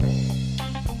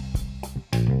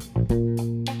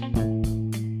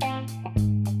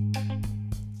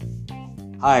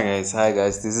Hi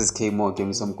guys, this is Kmo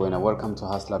Gemisomkwena. Welcome to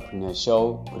Hustlerpreneur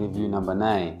Show, review number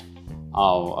 9.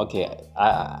 Okay.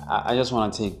 I just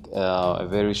want to take a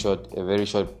very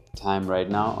short time right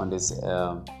now on this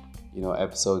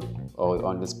episode or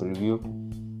on this preview.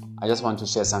 I just want to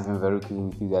share something very cool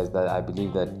with you guys that I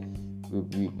believe that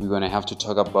we're gonna have to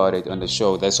talk about it on the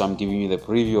show. That's why I'm giving you the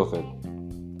preview of it.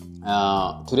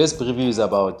 Today's preview is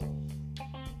about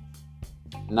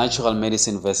natural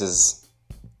medicine versus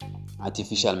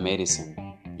artificial medicine,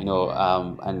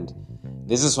 and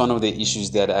this is one of the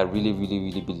issues that I really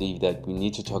believe that we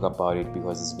need to talk about it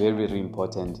because it's very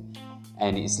important,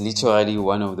 and it's literally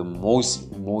one of the most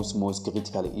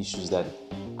critical issues that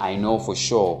I know for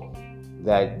sure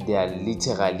that they are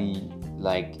literally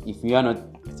like if we are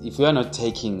not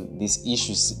taking these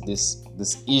issues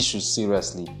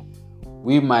seriously,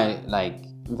 we might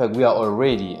we are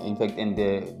already and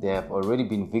they have already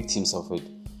been victims of it.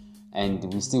 And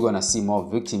we're still gonna see more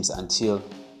victims until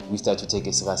we start to take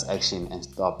a serious action and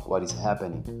stop what is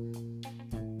happening.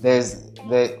 There's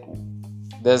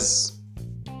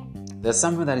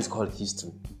something that is called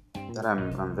history that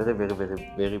I'm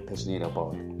very passionate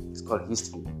about. It's called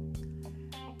history.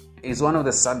 It's one of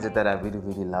the subjects that I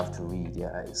really love to read.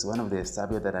 Yeah, it's one of the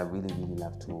subjects that I really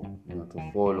love to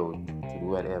follow, to do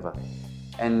whatever.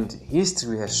 And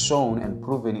history has shown and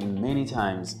proven in many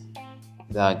times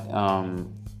that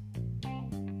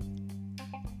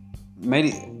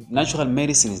natural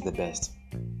medicine is the best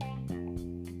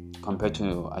compared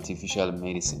to artificial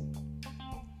medicine.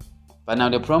 But now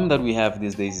the problem that we have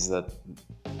these days is that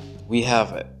we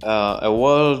have a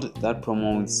world that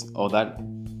promotes or that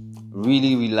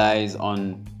really relies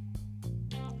on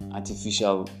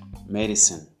artificial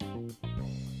medicine.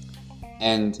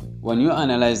 And when you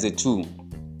analyze the two,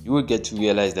 you will get to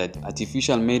realize that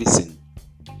artificial medicine,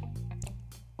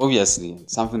 obviously,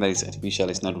 something that is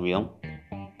artificial is not real.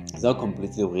 It's not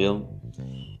completely real,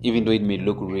 even though it may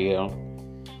look real,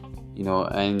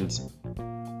 and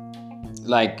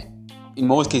like in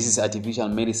most cases, artificial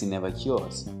medicine never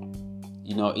cures.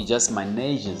 It just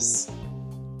manages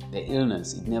the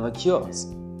illness. It never cures.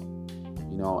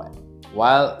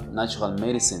 While natural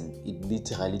medicine, it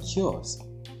literally cures.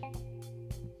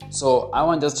 So I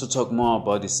want us to talk more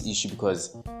about this issue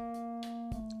because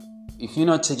if you're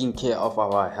not taking care of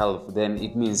our health, then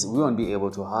it means we won't be able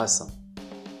to hustle.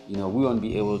 We won't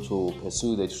be able to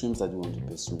pursue the dreams that we want to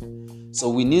pursue. So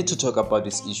we need to talk about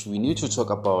this issue. We need to talk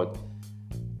about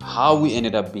how we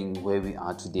ended up being where we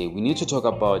are today. We need to talk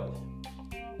about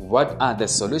what are the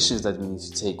solutions that we need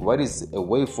to take. What is a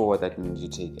way forward that we need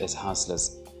to take as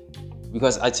hustlers?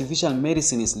 Because artificial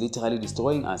medicine is literally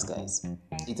destroying us, guys.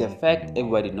 It's a fact.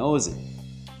 Everybody knows it.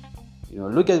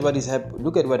 Look at what happened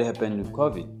with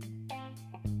COVID.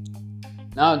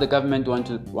 Now the government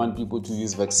want people to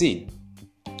use vaccine,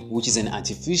 which is an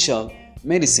artificial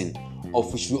medicine,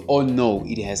 of which we all know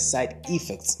it has side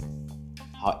effects.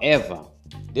 However,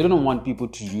 they don't want people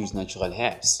to use natural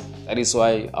herbs. That is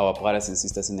why our brothers and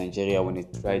sisters in Nigeria, when they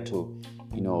try to,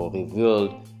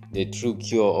 reveal the true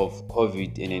cure of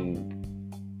COVID, and in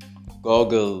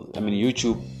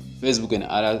YouTube, Facebook, and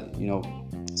other,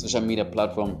 social media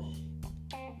platform,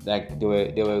 like they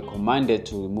were commanded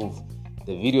to remove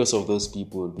the videos of those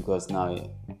people because now,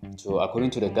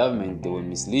 according to the government, they were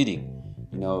misleading.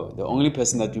 The only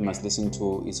person that we must listen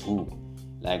to is who?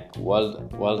 Like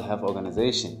World Health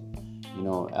Organization.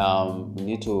 We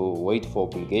need to wait for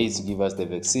Bill Gates to give us the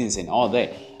vaccines and all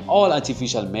that. All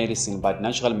artificial medicine, but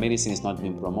natural medicine is not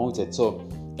being promoted. So,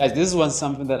 guys, this was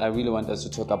something that I really want us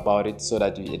to talk about it so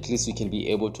that at least we can be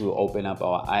able to open up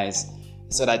our eyes.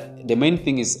 So that the main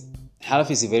thing is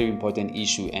health is a very important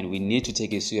issue and we need to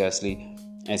take it seriously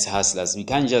as hustlers. We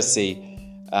can't just say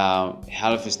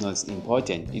health is not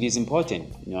important. It is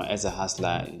important. As a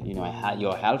hustler,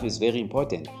 your health is very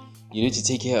important. You need to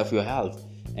take care of your health.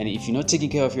 And if you're not taking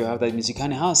care of your health, that means you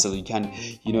can't hustle. You can't,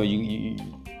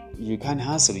 you can't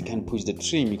hustle. You can't push the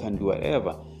dream. You can't do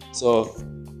whatever. So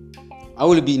I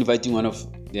will be inviting one of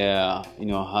the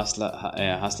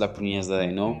hustlerpreneurs that I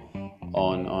know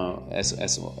on as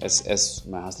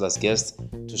my hustler's guest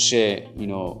to share,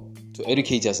 to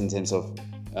educate us in terms of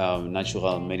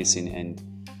natural medicine and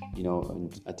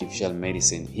artificial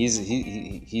medicine. He's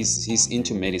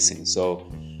into medicine, so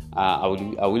I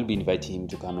will be inviting him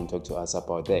to come and talk to us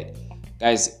about that,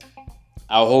 guys.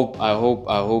 I hope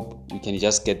we can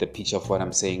just get the picture of what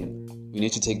I'm saying. We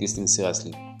need to take this thing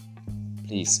seriously.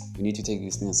 Please, we need to take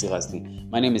this thing seriously.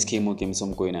 My name is Kmo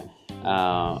Gemisomkwena.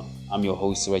 I'm your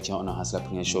host right here on the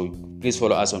Hustlerpreneur Show. Please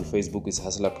follow us on Facebook, it's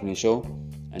Hustlerpreneur Show,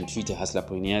 and Twitter,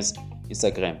 Hustlerpreneurs,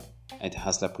 Instagram, at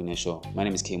Hustlerpreneur Show. My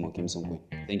name is Kmo Gemisomkwena.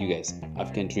 Thank you guys.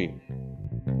 African Dream.